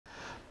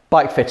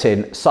Bike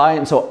fitting,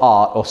 science or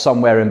art, or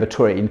somewhere in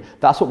between.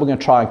 That's what we're going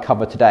to try and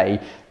cover today.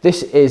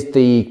 This is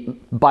the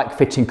bike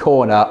fitting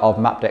corner of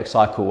Mapdeck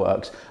Cycle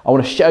Works. I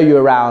want to show you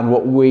around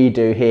what we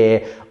do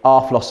here,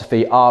 our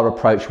philosophy, our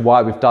approach,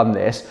 why we've done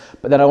this.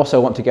 But then I also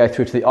want to go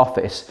through to the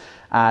office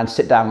and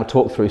sit down and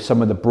talk through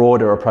some of the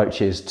broader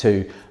approaches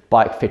to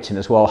bike fitting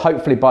as well.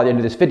 Hopefully by the end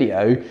of this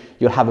video,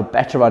 you'll have a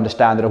better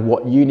understanding of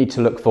what you need to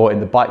look for in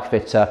the bike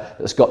fitter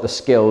that's got the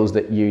skills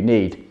that you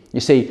need. You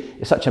see,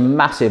 it's such a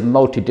massive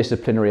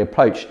multidisciplinary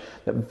approach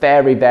that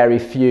very, very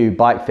few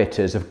bike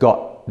fitters have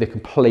got the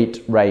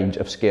complete range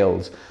of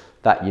skills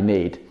that you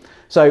need.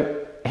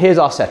 So here's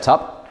our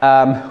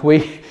setup.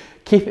 We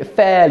keep it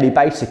fairly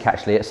basic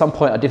actually. At some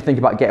point I did think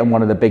about getting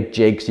one of the big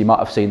jigs. You might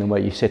have seen them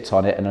where you sit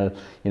on it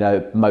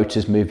and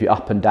motors move you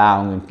up and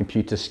down and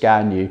computers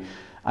scan you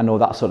and all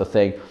that sort of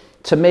thing.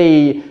 To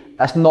me,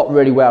 that's not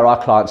really where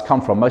our clients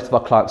come from. Most of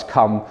our clients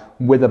come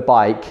with a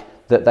bike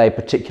that they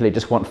particularly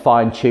just want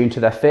fine-tuned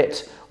to their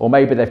fit, or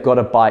maybe they've got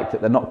a bike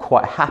that they're not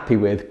quite happy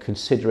with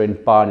considering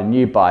buying a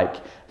new bike.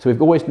 So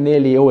we've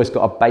nearly always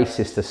got a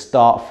basis to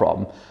start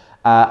from.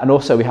 And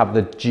also we have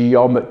the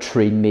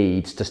geometry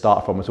needs to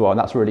start from as well. And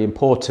that's really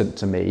important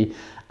to me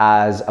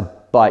as a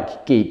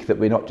bike geek, that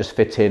we're not just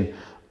fitting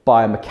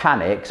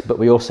biomechanics, but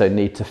we also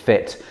need to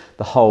fit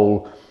the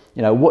whole,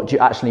 what do you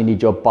actually need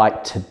your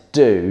bike to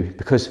do?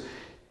 Because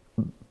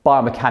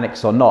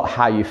biomechanics or not,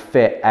 how you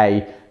fit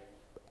a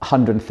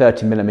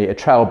 130mm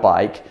trail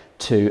bike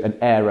to an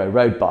aero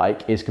road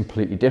bike is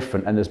completely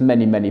different, and there's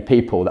many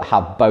people that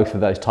have both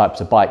of those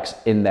types of bikes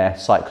in their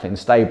cycling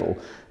stable.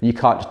 You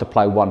can't just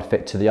apply one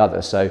fit to the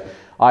other. So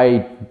I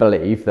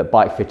believe that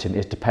bike fitting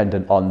is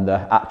dependent on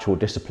the actual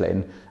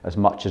discipline as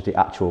much as the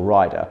actual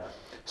rider.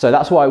 So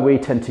that's why we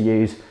tend to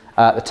use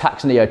the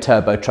Tacx Neo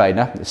Turbo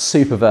Trainer. It's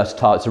super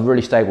versatile, it's a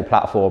really stable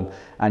platform,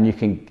 and you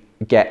can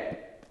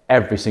get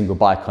every single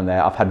bike on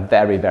there. I've had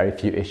very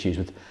few issues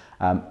with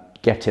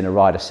getting a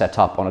rider set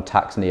up on a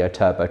Tacx Neo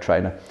Turbo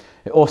Trainer.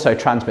 It also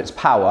transmits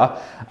power,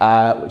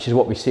 which is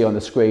what we see on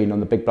the screen, on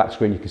the big black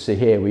screen you can see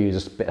here. We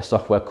use a bit of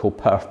software called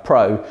Perf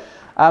Pro.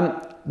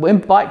 When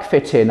bike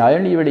fitting, I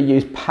only really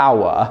use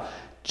power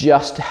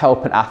just to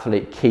help an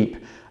athlete keep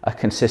a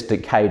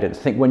consistent cadence.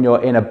 I think when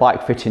you're in a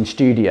bike fitting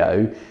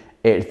studio,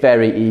 it's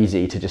very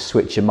easy to just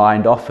switch your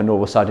mind off, and all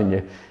of a sudden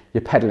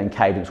your pedaling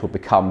cadence will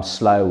become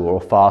slow or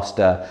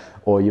faster,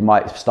 or you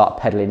might start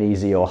pedaling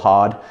easy or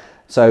hard.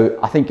 So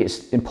I think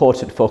it's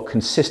important for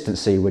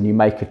consistency when you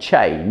make a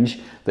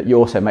change that you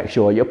also make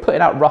sure you're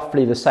putting out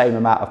roughly the same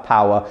amount of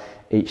power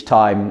each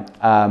time,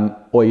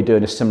 or you're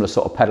doing a similar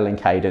sort of pedaling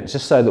cadence,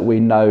 just so that we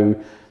know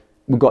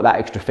we've got that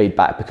extra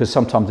feedback, because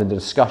sometimes in the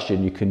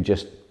discussion you can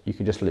just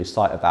lose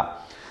sight of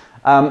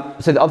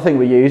that. So the other thing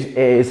we use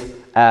is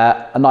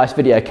a nice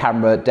video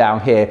camera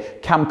down here.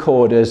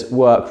 Camcorders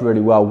work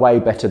really well, way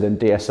better than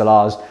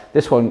DSLRs.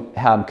 This one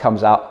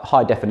comes out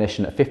high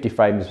definition at 50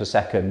 frames per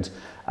second.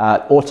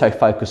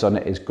 Autofocus on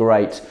it is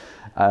great.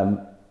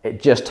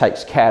 It just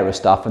takes care of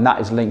stuff, and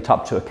that is linked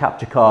up to a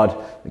capture card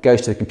that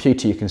goes to the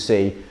computer, you can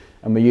see,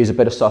 and we use a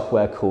bit of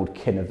software called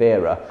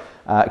Kinovea.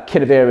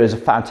 Kinovea is a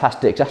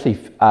fantastic, it's actually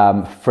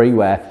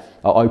freeware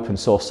or open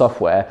source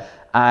software,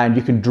 and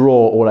you can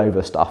draw all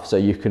over stuff. So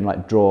you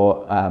can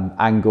draw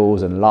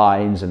angles and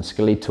lines and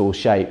skeletal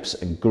shapes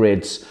and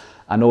grids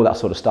and all that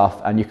sort of stuff,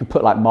 and you can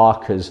put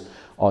markers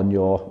on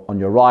your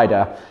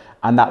rider,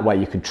 and that way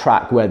you can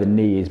track where the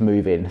knee is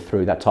moving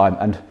through that time.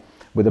 And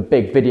with a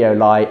big video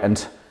light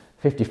and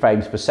 50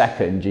 frames per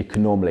second, you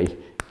can normally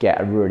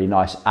get a really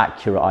nice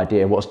accurate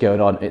idea of what's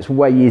going on. It's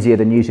way easier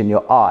than using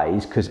your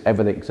eyes, because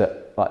everything's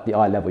at the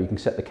eye level. You can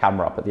set the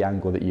camera up at the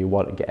angle that you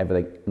want and get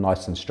everything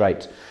nice and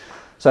straight.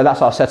 So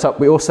that's our setup.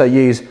 We also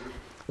use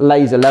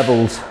laser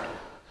levels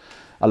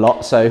a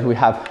lot. So we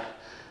have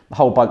a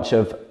whole bunch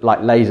of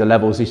laser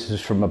levels. This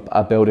is from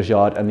a builder's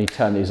yard, and you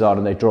turn these on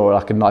and they draw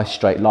a nice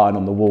straight line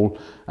on the wall.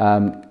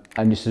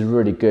 And this is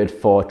really good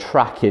for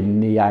tracking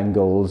knee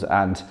angles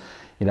and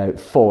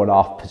fore and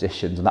aft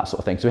positions and that sort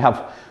of thing. So we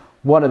have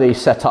one of these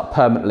set up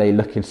permanently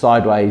looking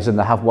sideways, and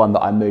I have one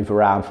that I move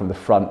around from the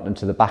front and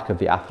to the back of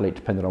the athlete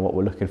depending on what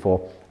we're looking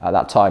for at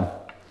that time.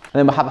 And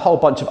then we have a whole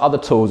bunch of other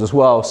tools as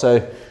well.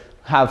 So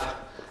have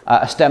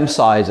a stem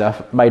sizer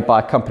made by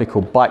a company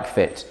called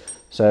BIKEFIT.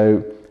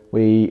 So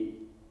we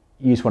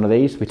use one of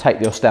these, we take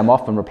your stem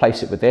off and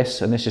replace it with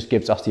this, and this just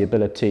gives us the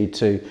ability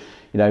to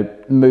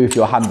move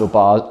your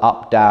handlebars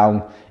up,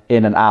 down,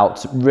 in and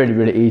out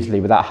really easily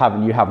without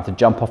having to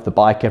jump off the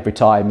bike every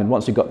time. And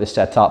once we've got this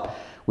set up,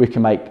 we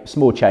can make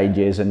small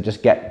changes and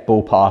just get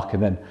ballpark,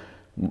 and then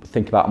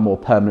think about a more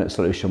permanent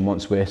solution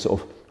once we're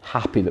sort of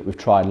happy that we've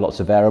tried lots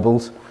of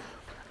variables.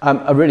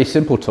 A really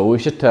simple tool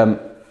is just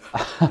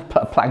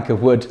a plank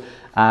of wood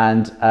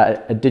and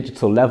a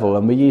digital level,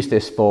 and we use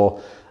this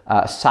for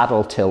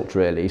saddle tilt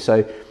really.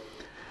 So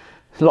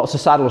lots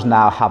of saddles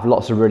now have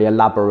lots of really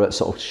elaborate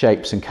sort of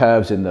shapes and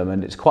curves in them,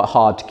 and it's quite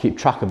hard to keep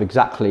track of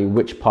exactly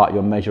which part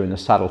you're measuring the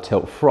saddle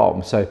tilt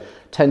from. So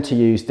tend to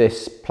use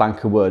this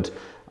plank of wood,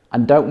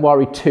 and don't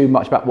worry too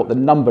much about what the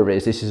number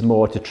is. This is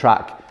more to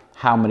track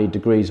how many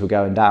degrees we're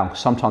going down.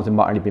 Sometimes we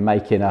might only be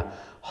making a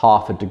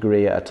half a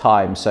degree at a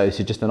time. So this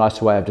is just a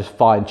nice way of just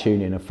fine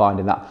tuning and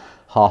finding that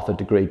half a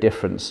degree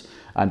difference,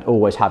 and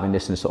always having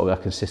this in sort of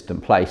a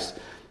consistent place.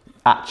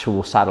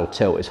 Actual saddle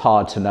tilt is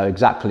hard to know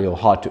exactly, or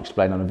hard to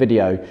explain on a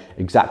video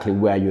exactly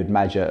where you would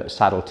measure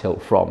saddle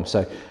tilt from.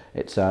 So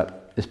it's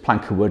this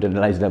plank of wood and the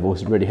laser level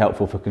is really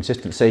helpful for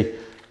consistency.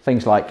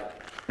 Things like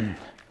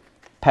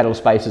pedal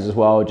spacers as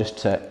well, just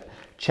to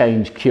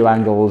change Q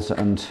angles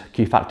and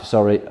Q factor,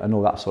 sorry, and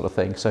all that sort of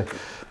thing. So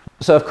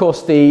of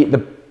course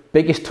the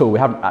biggest tool we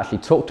haven't actually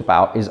talked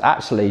about is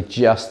actually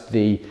just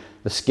the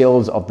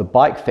skills of the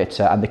bike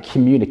fitter and the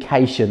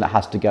communication that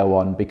has to go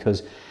on,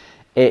 because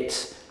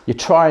you're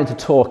trying to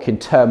talk in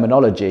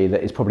terminology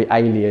that is probably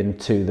alien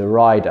to the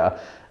rider,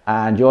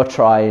 and you're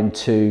trying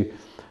to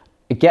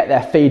get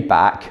their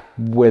feedback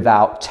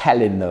without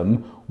telling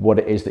them what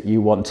it is that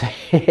you want to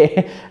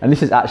hear. And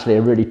this is actually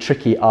a really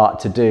tricky art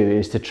to do,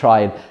 is to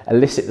try and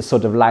elicit the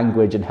sort of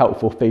language and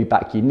helpful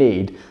feedback you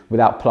need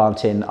without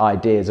planting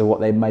ideas of what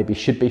they maybe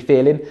should be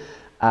feeling.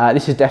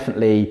 This is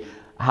definitely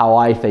how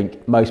I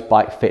think most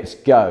bike fits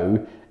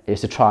go, is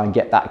to try and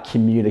get that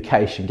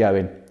communication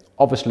going.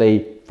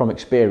 Obviously, from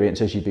experience,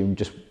 as you've been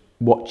just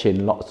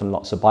watching lots and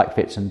lots of bike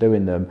fits and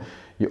doing them,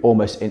 you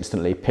almost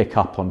instantly pick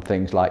up on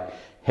things like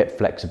hip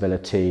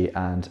flexibility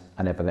and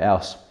everything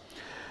else.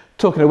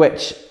 Talking of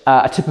which,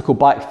 a typical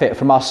bike fit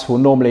from us will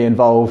normally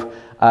involve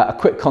a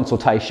quick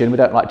consultation. We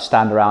don't like to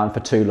stand around for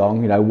too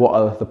long. You know, what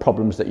are the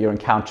problems that you're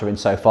encountering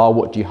so far?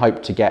 What do you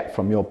hope to get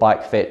from your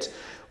bike fit?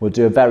 We'll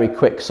do a very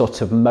quick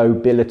sort of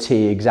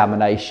mobility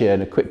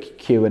examination, a quick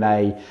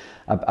Q&A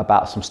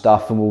about some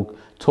stuff, and we'll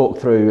talk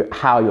through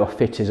how your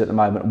fit is at the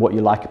moment, what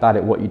you like about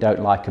it, what you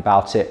don't like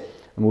about it.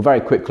 And we'll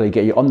very quickly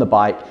get you on the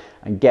bike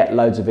and get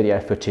loads of video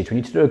footage. We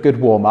need to do a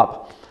good warm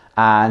up,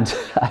 and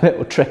a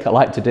little trick I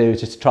like to do is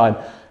just to try and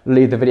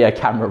leave the video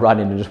camera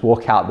running and just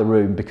walk out the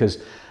room, because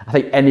I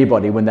think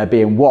anybody, when they're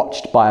being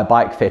watched by a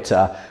bike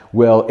fitter,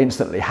 will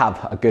instantly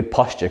have a good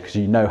posture because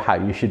you know how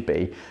you should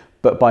be.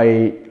 But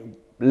by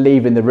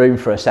leaving the room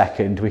for a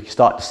second, we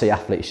start to see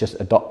athletes just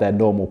adopt their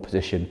normal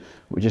position,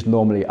 which is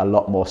normally a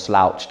lot more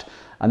slouched.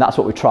 And that's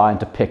what we're trying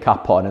to pick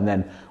up on, and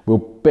then we'll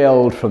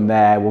build from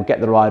there. We'll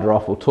get the rider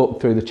off, we'll talk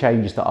through the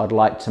changes that I'd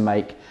like to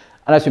make.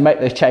 And as we make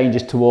those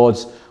changes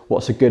towards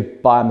what's a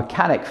good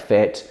biomechanic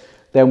fit,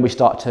 then we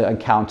start to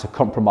encounter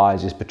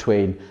compromises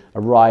between a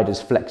rider's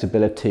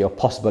flexibility or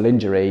possible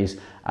injuries,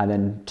 and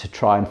then to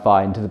try and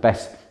find the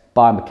best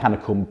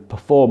biomechanical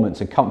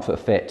performance and comfort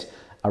fit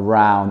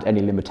around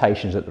any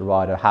limitations that the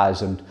rider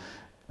has. And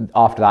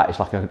after that, it's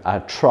like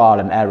a trial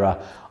and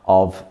error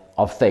of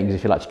things,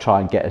 if you like, to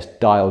try and get us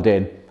dialed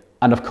in.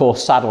 And of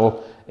course,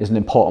 saddle is an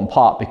important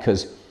part,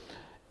 because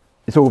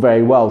it's all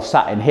very well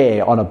sat in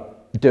here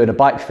doing a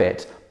bike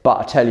fit, but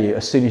I tell you,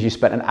 as soon as you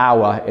spend an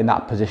hour in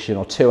that position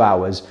or 2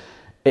 hours,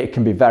 it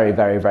can be very,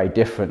 very, very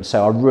different.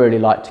 So I really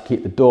like to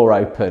keep the door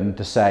open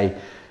to say,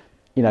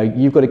 you know,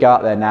 you've got to go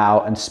out there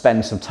now and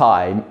spend some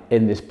time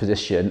in this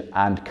position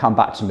and come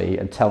back to me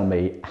and tell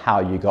me how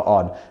you got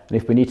on. And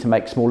if we need to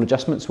make small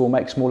adjustments, we'll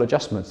make small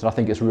adjustments. And I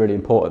think it's really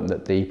important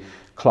that the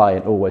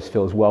client always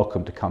feels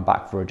welcome to come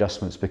back for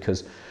adjustments,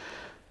 because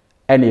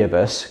any of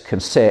us can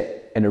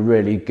sit in a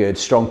really good,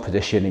 strong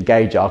position,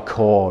 engage our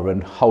core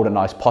and hold a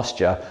nice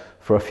posture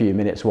for a few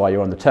minutes while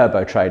you're on the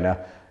turbo trainer.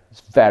 It's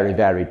a very,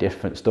 very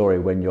different story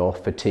when you're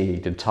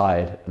fatigued and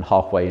tired and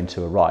halfway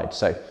into a ride.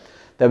 So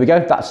there we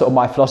go, that's sort of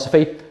my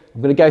philosophy.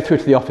 I'm going to go through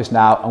to the office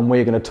now, and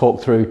we're going to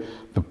talk through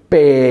the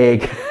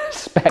big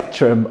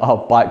spectrum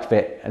of bike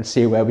fit and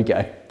see where we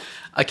go.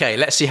 Okay,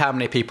 let's see how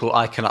many people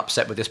I can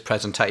upset with this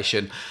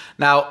presentation.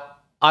 Now,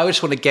 I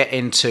just want to get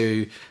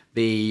into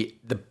the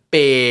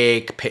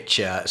big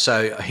picture.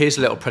 So here's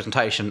a little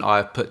presentation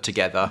I've put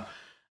together.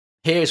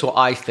 Here's what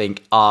I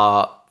think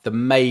are the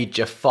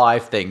major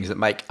 5 things that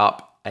make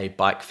up a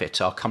bike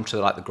fit. I'll come to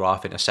the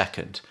graph in a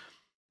second.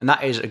 And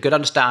that is a good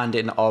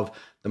understanding of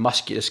the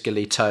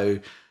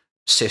musculoskeletal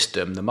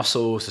system, the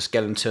muscles, the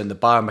skeleton, the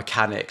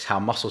biomechanics, how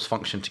muscles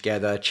function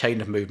together, chain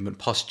of movement,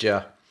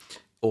 posture,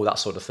 all that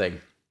sort of thing.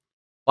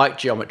 Bike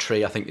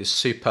geometry, I think, is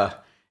super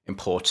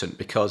important,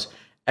 because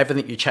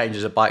everything you change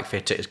as a bike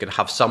fitter is going to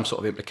have some sort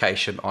of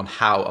implication on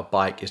how a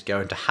bike is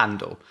going to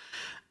handle.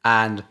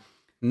 And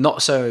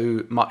not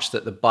so much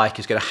that the bike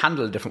is going to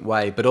handle a different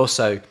way, but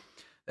also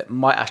it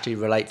might actually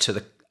relate to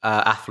the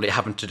athlete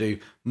having to do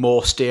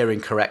more steering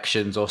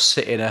corrections or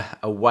sit in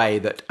a way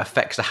that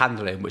affects the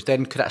handling, which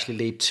then could actually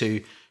lead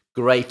to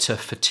greater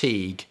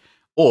fatigue,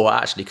 or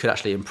actually could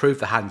actually improve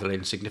the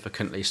handling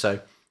significantly. So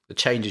the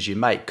changes you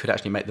make could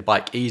actually make the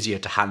bike easier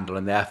to handle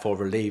and therefore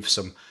relieve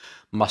some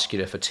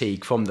muscular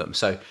fatigue from them.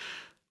 So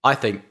I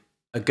think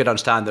a good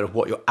understanding of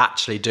what you're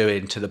actually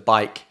doing to the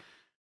bike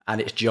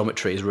and its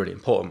geometry is really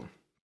important.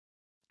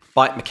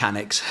 Bike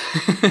mechanics.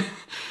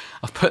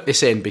 I've put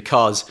this in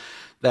because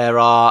there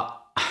are,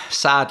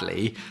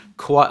 sadly,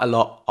 quite a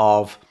lot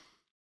of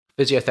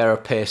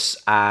physiotherapists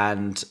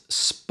and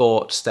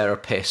sports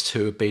therapists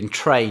who have been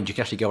trained. You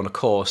can actually go on a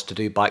course to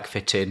do bike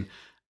fitting,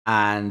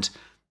 and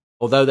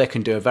although they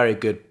can do a very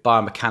good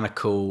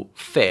biomechanical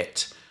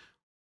fit,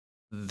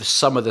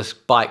 some of the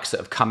bikes that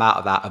have come out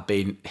of that have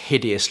been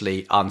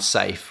hideously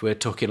unsafe. We're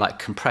talking like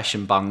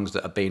compression bungs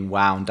that have been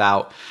wound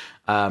out,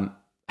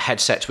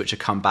 headsets which have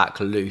come back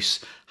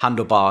loose,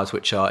 handlebars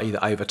which are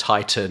either over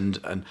tightened,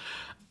 and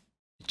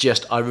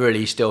I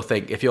really still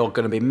think if you're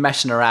going to be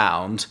messing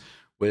around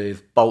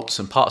with bolts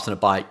and parts on a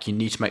bike, you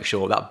need to make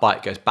sure that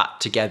bike goes back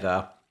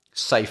together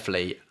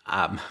safely.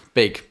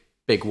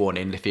 Big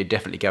warning if you're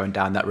definitely going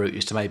down that route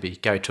is to maybe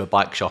go to a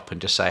bike shop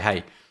and just say, hey,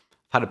 I've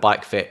had a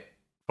bike fit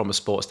from a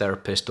sports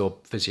therapist or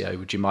physio,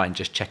 would you mind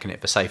just checking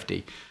it for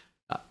safety?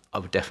 I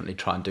would definitely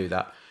try and do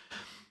that.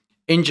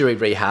 Injury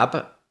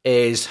rehab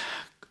is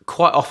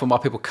quite often why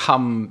people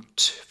come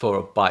for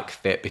a bike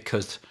fit,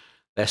 because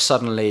they've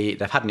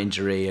had an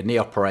injury, a knee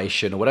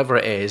operation or whatever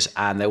it is,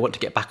 and they want to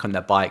get back on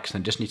their bikes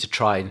and just need to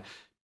try and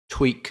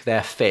tweak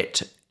their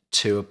fit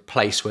to a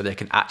place where they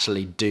can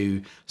actually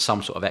do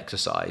some sort of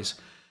exercise.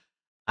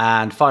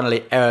 And finally,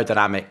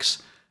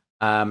 aerodynamics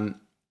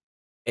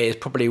is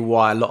probably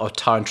why a lot of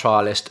time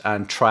trialists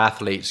and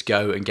triathletes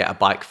go and get a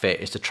bike fit,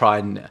 is to try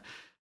and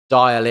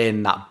dial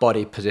in that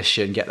body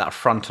position, get that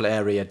frontal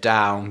area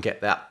down,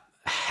 get that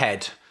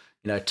head,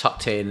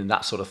 tucked in and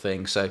that sort of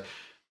thing. So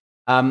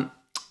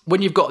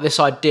when you've got this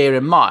idea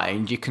in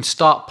mind, you can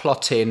start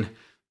plotting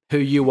who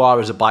you are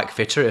as a bike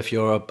fitter, if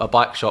you're a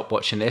bike shop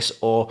watching this,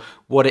 or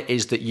what it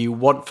is that you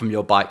want from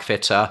your bike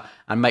fitter,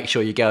 and make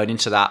sure you're going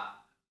into that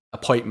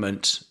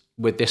appointment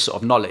with this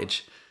sort of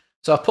knowledge.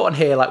 So I've put on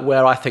here like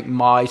where I think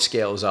my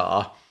skills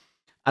are,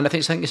 and I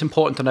think it's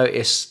important to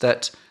notice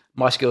that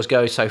my skills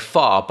go so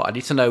far, but I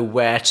need to know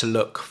where to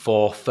look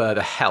for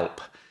further help.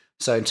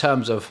 So in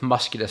terms of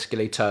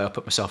musculoskeletal, I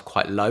put myself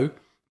quite low,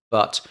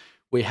 but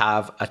we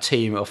have a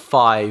team of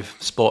 5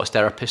 sports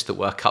therapists that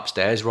work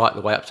upstairs, right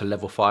the way up to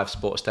level 5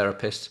 sports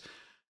therapists.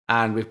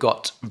 And we've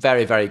got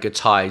very, very good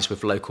ties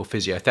with local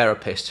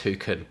physiotherapists who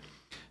can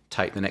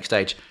take the next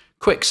stage.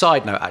 Quick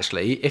side note,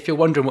 actually, if you're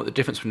wondering what the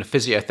difference between a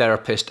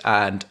physiotherapist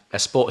and a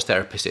sports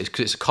therapist is,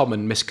 because it's a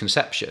common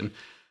misconception,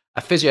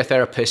 a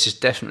physiotherapist is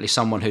definitely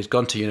someone who's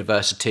gone to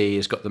university,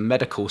 has got the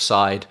medical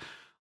side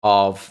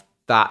of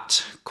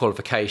that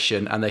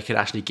qualification, and they can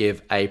actually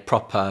give a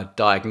proper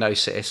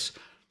diagnosis.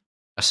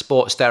 A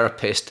sports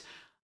therapist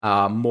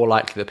are more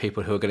likely the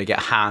people who are going to get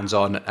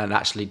hands-on and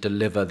actually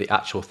deliver the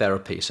actual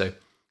therapy. So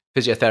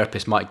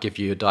physiotherapist might give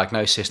you a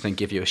diagnosis, then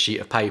give you a sheet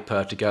of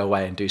paper to go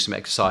away and do some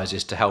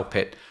exercises to help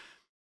it.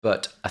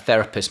 But a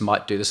therapist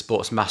might do the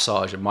sports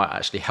massage and might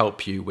actually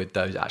help you with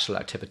those actual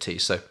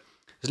activities. So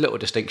there's a little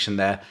distinction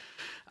there.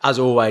 As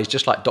always,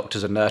 just like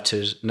doctors and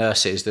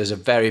nurses, there's a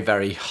very,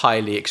 very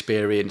highly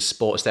experienced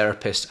sports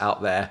therapists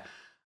out there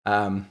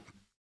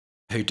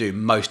who do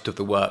most of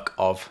the work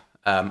of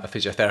a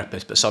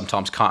physiotherapist, but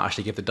sometimes can't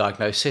actually give the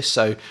diagnosis.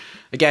 So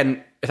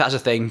again, if that's a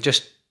thing,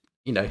 just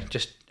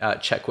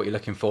check what you're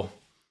looking for.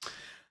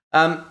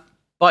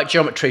 Bike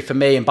geometry for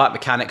me and bike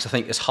mechanics, I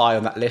think, is high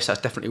on that list.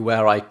 That's definitely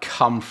where I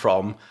come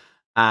from.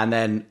 And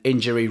then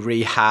injury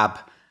rehab,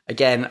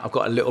 again, I've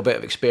got a little bit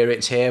of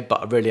experience here,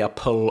 but really I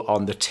pull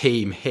on the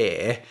team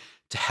here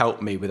to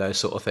help me with those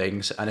sort of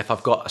things. And if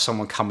I've got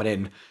someone coming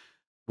in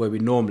where we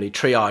normally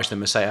triage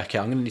them and say, okay,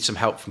 I'm going to need some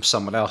help from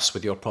someone else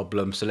with your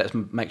problem, so let's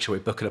make sure we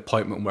book an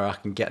appointment where I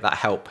can get that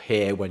help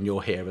here when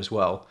you're here as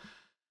well.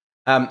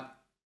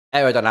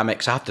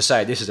 Aerodynamics, I have to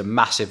say, this is a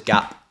massive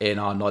gap in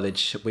our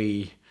knowledge.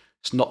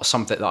 It's not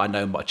something that I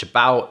know much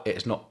about.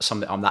 It's not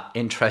something I'm that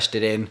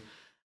interested in.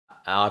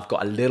 I've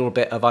got a little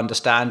bit of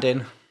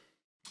understanding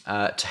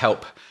to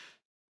help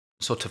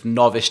sort of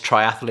novice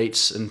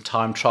triathletes and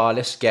time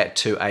trialists get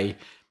to a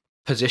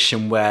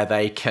position where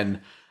they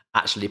can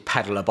actually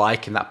pedal a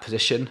bike in that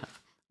position.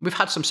 We've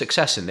had some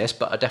success in this,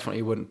 but I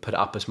definitely wouldn't put it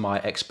up as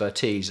my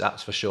expertise,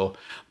 that's for sure.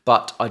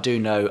 But I do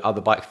know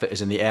other bike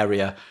fitters in the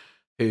area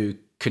who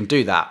can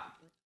do that,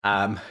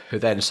 who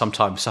then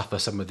sometimes suffer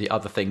some of the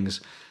other things.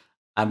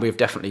 And we've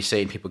definitely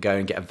seen people go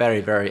and get a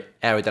very, very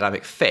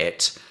aerodynamic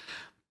fit,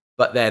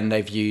 but then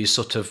they've used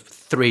sort of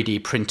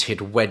 3D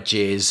printed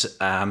wedges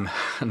and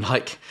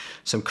like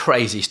some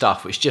crazy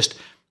stuff, which just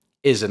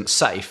isn't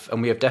safe.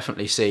 And we have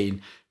definitely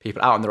seen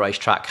people out on the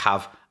racetrack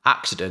have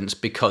accidents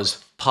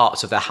because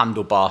parts of their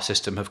handlebar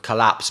system have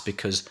collapsed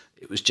because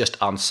it was just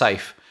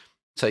unsafe.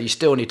 So you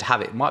still need to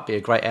have it. It might be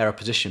a great aero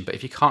position, but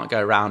if you can't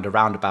go around a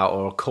roundabout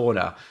or a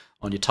corner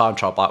on your time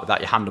trial bike without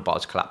your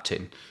handlebars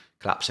collapsing,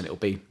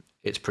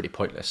 it's pretty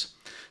pointless.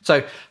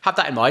 So have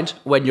that in mind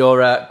when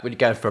you're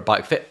going for a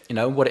bike fit. You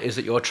know what it is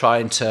that you're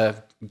trying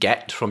to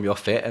get from your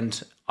fit, and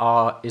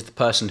is the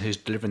person who's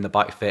delivering the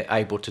bike fit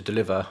able to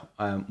deliver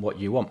what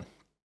you want.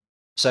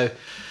 So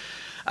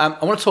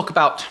I want to talk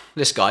about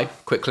this guy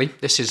quickly.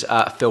 This is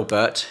Phil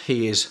Burt.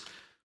 He is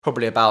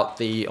probably about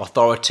the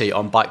authority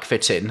on bike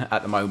fitting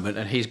at the moment,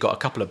 and he's got a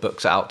couple of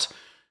books out,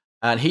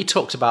 and he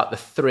talks about the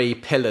 3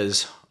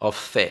 pillars of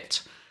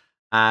fit.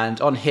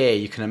 And on here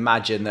you can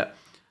imagine that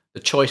the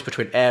choice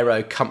between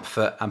aero,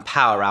 comfort and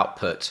power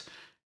output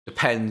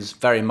depends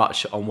very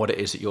much on what it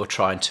is that you're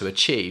trying to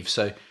achieve.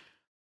 So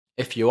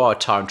if you are a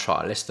time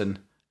trialist, then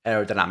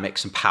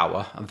aerodynamics and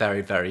power are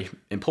very, very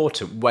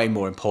important, way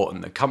more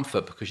important than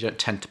comfort, because you don't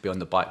tend to be on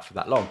the bike for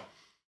that long.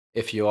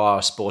 If you are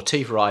a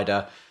sportive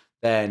rider,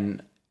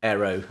 then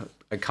aero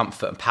and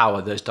comfort and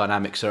power, those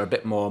dynamics are a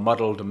bit more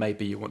muddled, and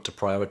maybe you want to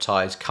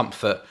prioritize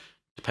comfort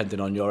depending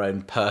on your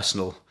own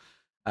personal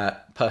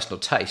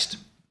taste.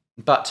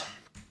 But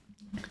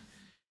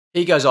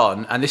he goes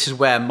on, and this is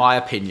where my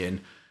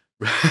opinion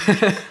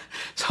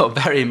sort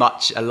of very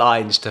much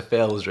aligns to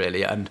Phil's,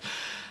 really. And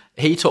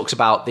he talks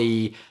about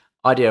the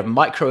idea of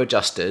micro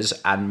adjusters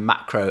and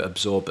macro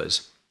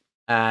absorbers.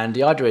 And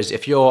the idea is,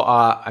 if you're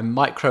a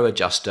micro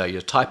adjuster, you're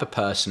the type of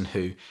person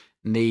who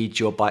needs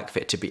your bike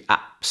fit to be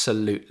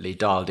absolutely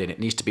dialed in. It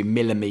needs to be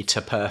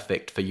millimeter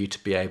perfect for you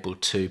to be able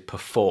to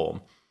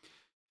perform.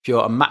 If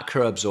you're a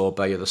macro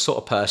absorber, you're the sort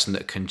of person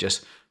that can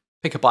just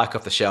pick a bike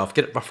off the shelf,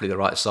 get it roughly the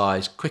right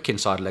size, quick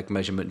inside leg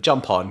measurement,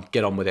 jump on,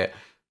 get on with it,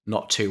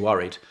 not too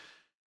worried.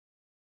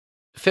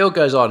 Phil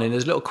goes on in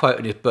his little quote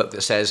in his book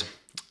that says,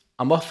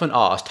 "I'm often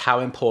asked how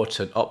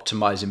important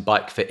optimizing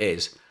bike fit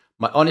is.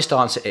 My honest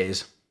answer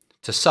is,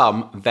 to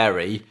some,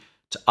 very,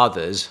 to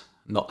others,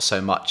 not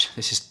so much."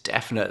 This is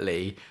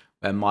definitely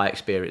where my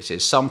experience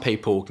is. Some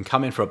people can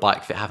come in for a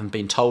bike fit, having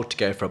been told to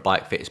go for a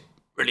bike fit. It's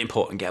really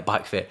important to get a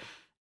bike fit.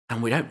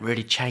 And we don't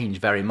really change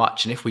very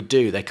much. And if we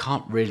do, they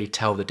can't really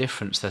tell the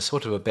difference. They're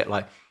sort of a bit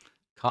like,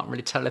 can't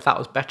really tell if that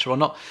was better or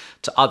not.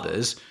 To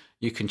others,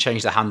 you can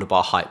change the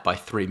handlebar height by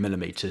 3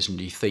 millimeters and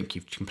you think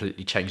you've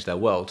completely changed their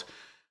world.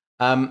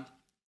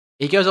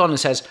 He goes on and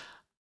says,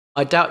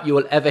 "I doubt you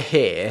will ever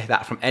hear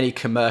that from any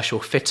commercial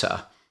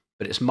fitter,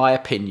 but it's my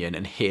opinion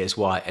and here's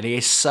why." And he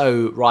is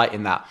so right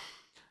in that.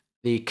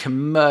 The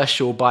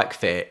commercial bike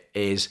fit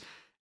it's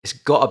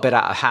got a bit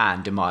out of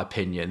hand, in my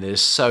opinion. There's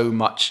so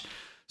much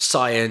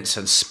science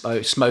and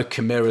smoke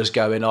and mirrors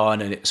going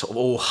on, and it's sort of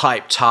all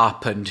hyped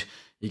up, and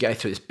you go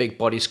through this big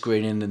body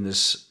screening, and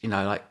there's,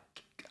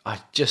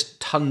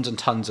 just tons and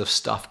tons of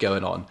stuff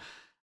going on.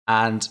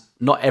 And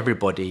not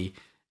everybody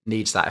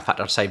needs that. In fact,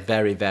 I'd say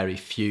very, very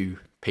few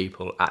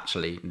people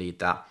actually need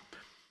that.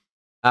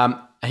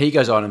 He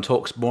goes on and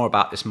talks more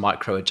about this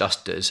micro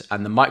adjusters,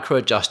 and the micro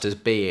adjusters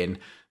being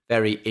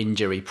very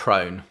injury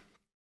prone.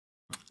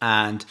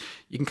 And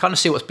you can kind of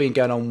see what's been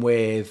going on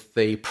with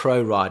the pro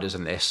riders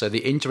in this. So the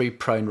injury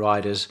prone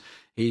riders,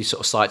 he sort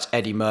of cites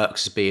Eddie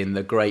Merckx as being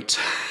the great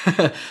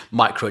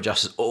micro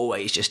adjusters,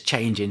 always just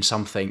changing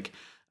something.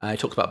 He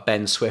talks about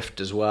Ben Swift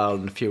as well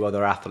and a few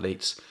other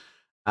athletes.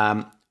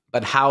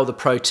 But how the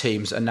pro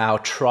teams are now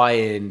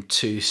trying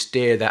to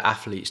steer their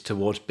athletes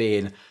towards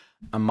being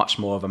a much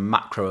more of a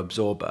macro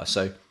absorber.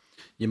 So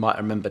you might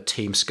remember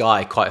Team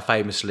Sky quite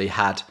famously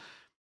had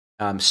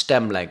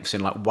stem lengths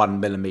in like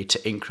 1 millimeter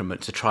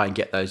increments to try and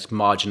get those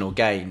marginal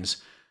gains.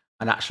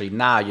 And actually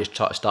now you're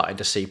starting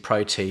to see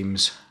pro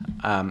teams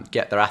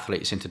get their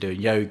athletes into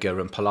doing yoga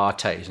and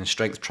Pilates and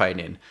strength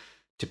training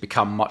to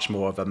become much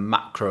more of a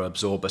macro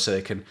absorber, so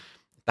they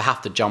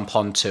have to jump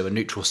onto a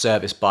neutral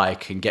service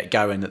bike and get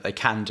going, that they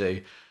can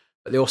do.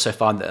 But they also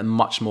find that they're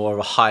much more of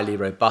a highly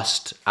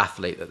robust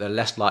athlete, that they're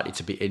less likely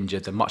to be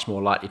injured, they're much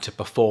more likely to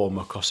perform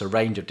across a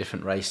range of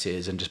different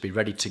races and just be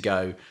ready to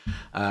go.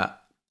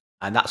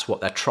 And that's what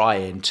they're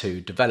trying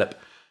to develop.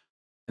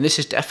 And this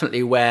is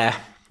definitely where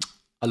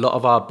a lot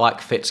of our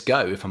bike fits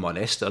go, if I'm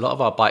honest. A lot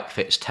of our bike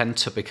fits tend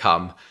to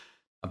become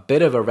a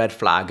bit of a red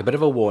flag, a bit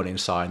of a warning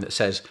sign that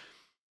says,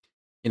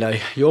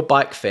 your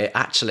bike fit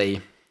actually,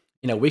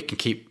 we can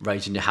keep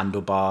raising your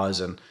handlebars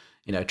and,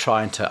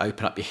 trying to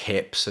open up your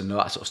hips and all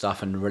that sort of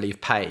stuff and relieve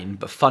pain.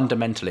 But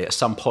fundamentally, at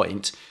some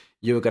point,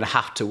 you're going to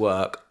have to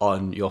work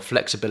on your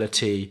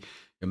flexibility,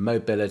 your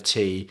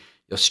mobility,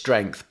 your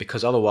strength,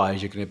 because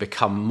otherwise you're going to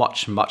become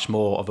much, much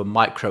more of a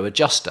micro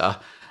adjuster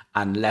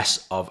and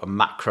less of a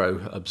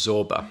macro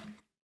absorber.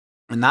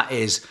 And that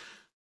is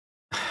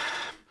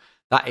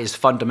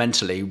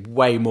fundamentally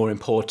way more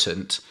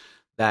important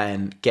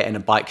than getting a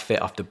bike fit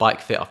after bike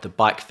fit after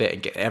bike fit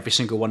and getting every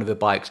single one of the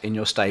bikes in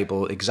your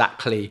stable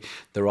exactly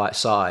the right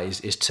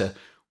size. Is to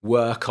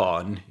work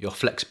on your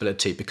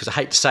flexibility, because I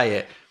hate to say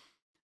it,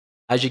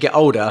 as you get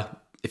older,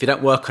 if you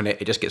don't work on it,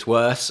 it just gets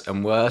worse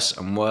and worse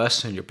and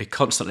worse, and you'll be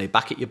constantly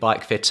back at your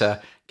bike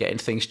fitter, getting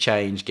things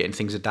changed, getting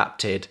things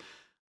adapted,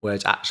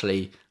 whereas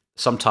actually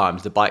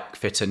sometimes the bike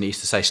fitter needs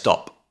to say,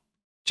 stop,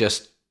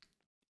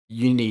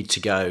 you need to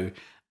go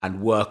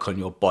and work on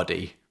your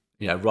body,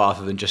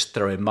 rather than just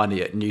throwing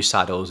money at new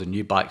saddles and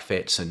new bike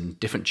fits and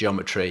different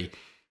geometry.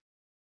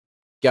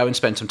 Go and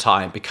spend some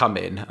time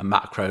becoming a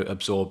macro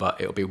absorber.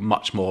 It'll be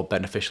much more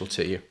beneficial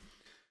to you.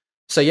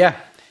 So yeah,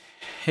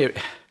 here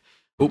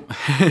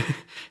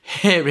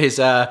is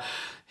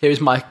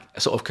my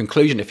sort of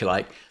conclusion, if you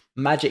like.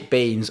 Magic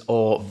beans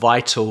or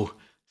vital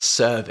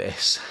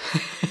service.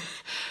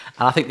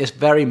 And I think this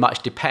very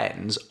much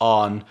depends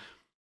on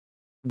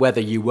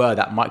whether you were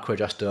that micro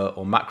adjuster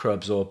or macro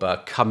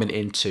absorber coming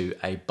into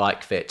a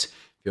bike fit.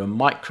 If you're a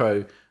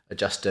micro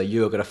adjuster,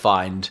 you are going to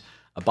find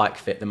a bike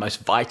fit the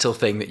most vital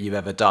thing that you've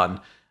ever done.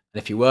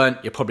 And if you weren't,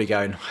 you're probably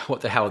going,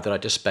 what the hell did I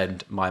just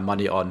spend my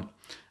money on?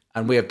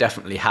 And we have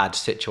definitely had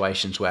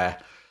situations where,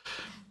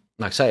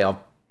 like I say, I've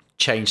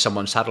changed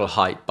someone's saddle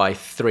height by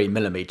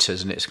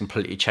 3mm and it's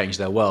completely changed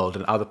their world,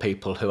 and other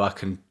people who I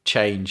can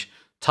change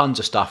tons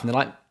of stuff and they're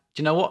like,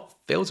 do you know what,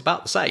 feels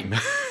about the same.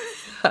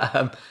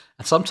 And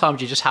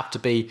sometimes you just have to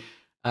be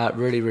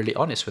really, really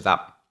honest with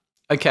that.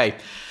 Okay,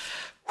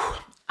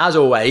 as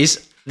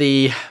always,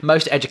 the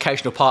most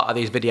educational part of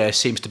these videos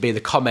seems to be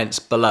the comments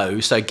below,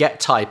 so get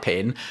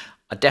typing.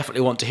 I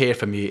definitely want to hear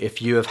from you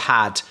if you have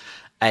had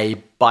a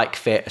bike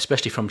fit,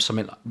 especially from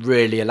something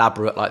really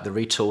elaborate like the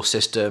retool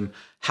system.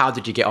 How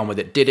did you get on with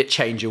it? Did it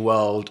change your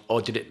world,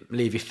 or did it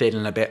leave you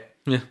feeling a bit,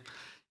 you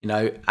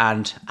know,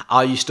 and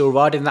are you still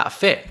riding that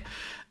fit?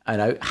 You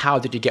know, how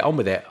did you get on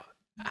with it?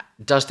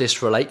 Does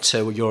this relate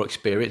to your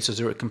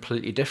experiences, or are it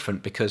completely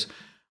different? Because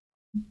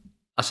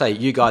I say,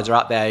 you guys are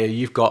out there,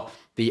 you've got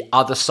the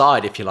other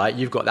side, if you like,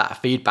 you've got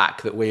that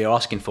feedback that we're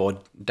asking for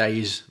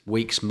days,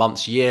 weeks,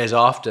 months, years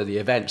after the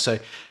event. So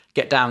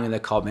get down in the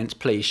comments,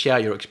 please share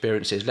your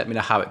experiences, let me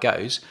know how it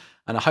goes.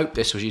 And I hope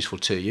this was useful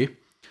to you.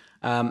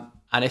 And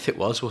if it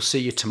was, we'll see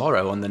you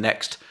tomorrow on the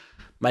next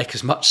Make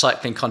as much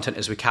cycling content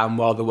as we can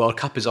while the World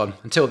Cup is on.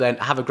 Until then,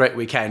 have a great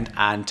weekend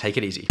and take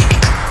it easy.